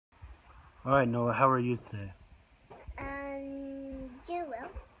All right, Noah, how are you today? You will.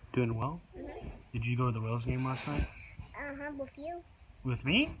 Doing well? Did you go to the Royals game last night? With you. With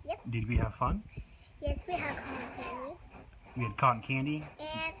me? Yep. Did we have fun? Yes, we have cotton candy We had cotton candy,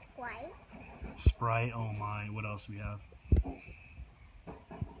 and Sprite. Sprite, oh my, what else we have?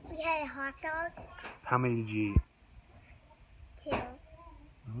 We had hot dogs How many did you eat? too.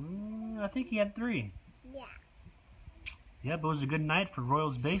 I think you had 3. Yeah. Yep, it was a good night for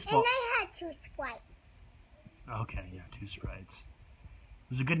Royals And baseball. I had 2 Sprites. Okay, yeah, 2 Sprites.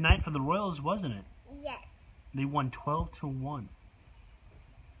 It was a good night for the Royals, wasn't it? Yes. They won 12-1.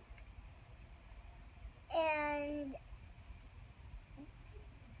 And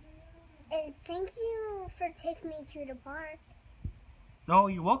thank you for taking me to the park. Oh,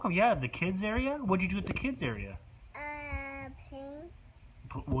 you're welcome. Yeah, the kids area? What'd you do at the kids area? Playing.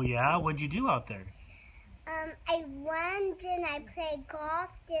 Well, yeah, what'd you do out there? I run, then I play golf,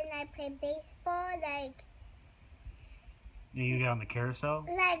 then I play baseball, You got on the carousel?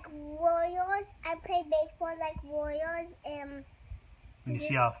 like Royals. I play baseball like Royals, and And you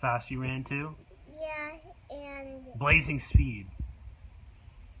see how fast you ran too? yeah, and Blazing speed.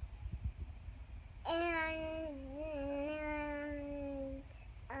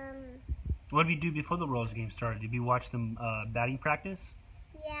 What did you do before the Royals game started? Did you watch them batting practice?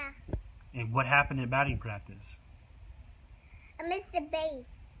 yeah, And what happened at batting practice? I missed the base.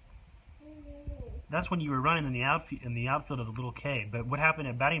 That's when you were running in the outfield of the little K. But what happened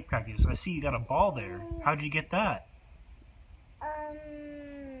at batting practice? I see you got a ball there. How'd you get that?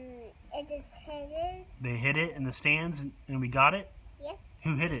 It just hit it. They hit it in the stands and we got it? Yep.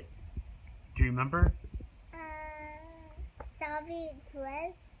 Who hit it? Do you remember? Salvi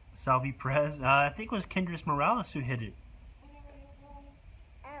Perez. Salvi Perez? I think it was Kendrys Morales who hit it.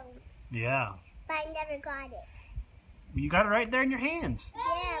 Oh, Yeah. but I never got it. You got it right there in your hands. Yeah,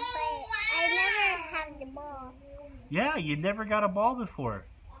 but I never had the ball. Yeah, you never got a ball before.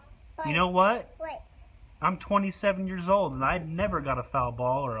 But You know what? what? I'm 27 years old and I never got a foul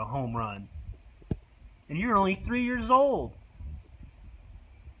ball or a home run. And you're only 3 years old.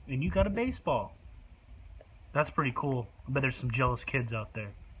 And you got a baseball. That's pretty cool. I bet there's some jealous kids out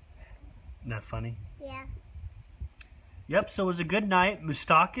there. Isn't that funny? Yeah. Yep, so it was a good night.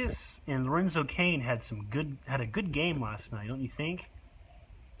 Moustakis and Lorenzo Cain had a good game last night, don't you think?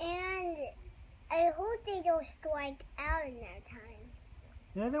 And I hope they don't strike out in their time.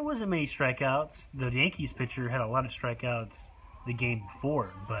 Yeah, there wasn't many strikeouts. The Yankees pitcher had a lot of strikeouts the game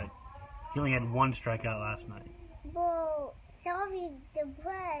before, but he only had 1 strikeout last night. Well, Salvi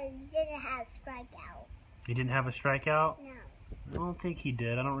Perez didn't have strikeout. He didn't have a strikeout? No. I don't think he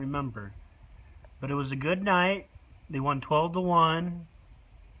did. I don't remember. But it was a good night. They won 12-1,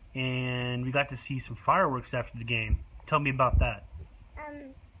 and we got to see some fireworks after the game. Tell me about that.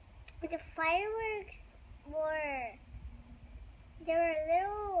 The fireworks they were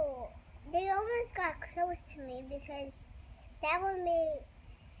little, they almost got close to me because that would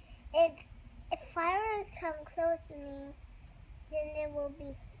make, if fireworks come close to me, then there will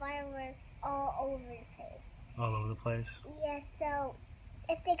be fireworks all over the place. All over the place. Yes, so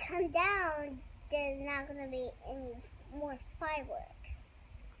if they come down, there's not going to be any more fireworks.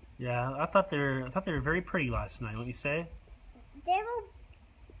 Yeah, I thought they were very pretty last night. What you say? They were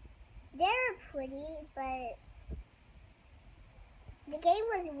pretty, but the game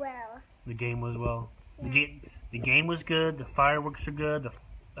was well. The game was well. Yeah. The game was good. The fireworks were good.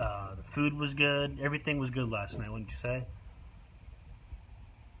 The food was good. Everything was good last night. Wouldn't you say?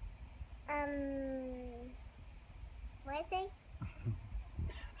 What I say?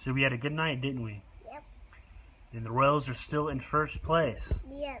 So we had a good night, didn't we? Yep. And the Royals are still in first place.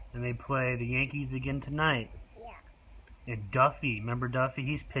 Yep. And they play the Yankees again tonight. Yeah. And Duffy, remember Duffy?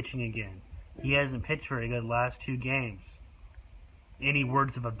 He's pitching again. He hasn't pitched very good last 2 games. Any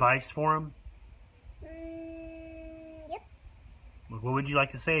words of advice for him? Yep. What would you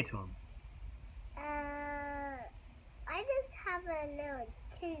like to say to him? I just have a little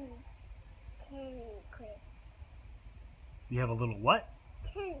tin clip. You have a little what?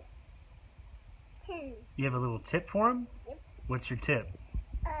 Tin. You have a little tip for him? Yep. What's your tip?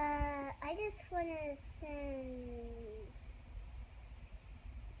 I just want to send.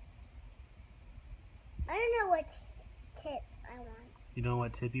 I don't know what tip I want. You know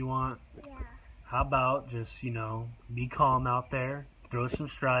what tip you want? Yeah. How about just, be calm out there, throw some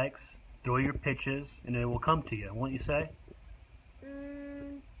strikes, throw your pitches, and it will come to you, won't you say?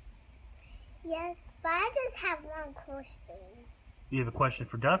 Yes, but I just have one question. You have a question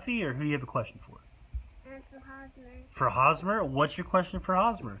for Duffy, or who do you have a question for? For Hosmer. For Hosmer? What's your question for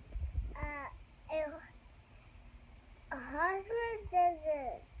Hosmer? Uh, 'Cause Hosmer doesn't.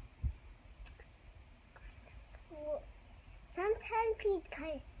 Hosmer sometimes he's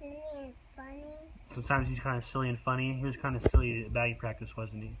kind of silly and funny. Sometimes he's kind of silly and funny. He was kind of silly at batting practice,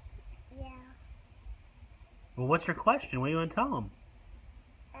 wasn't he? Yeah. Well, what's your question? What do you want to tell him?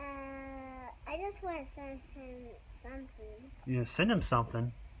 I just want to send him something. You know, send him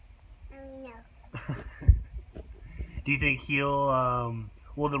something. I mean, no. Do you think he'll?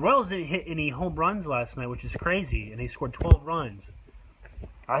 Well, the Royals didn't hit any home runs last night, which is crazy, and they scored 12 runs.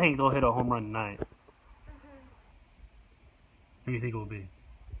 I think they'll hit a home run tonight. Who do you think it will be?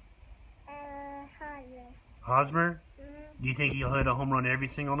 Hosmer. Hosmer? Do you think he'll hit a home run every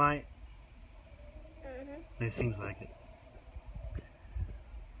single night? Mm-hmm. It seems like it.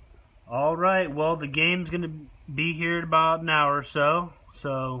 All right. Well, the game's going to be here in about an hour or so.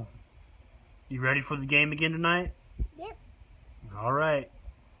 So, you ready for the game again tonight? Yep. All right.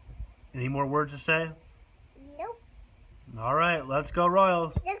 Any more words to say? Nope. All right. Let's go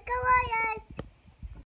Royals. Let's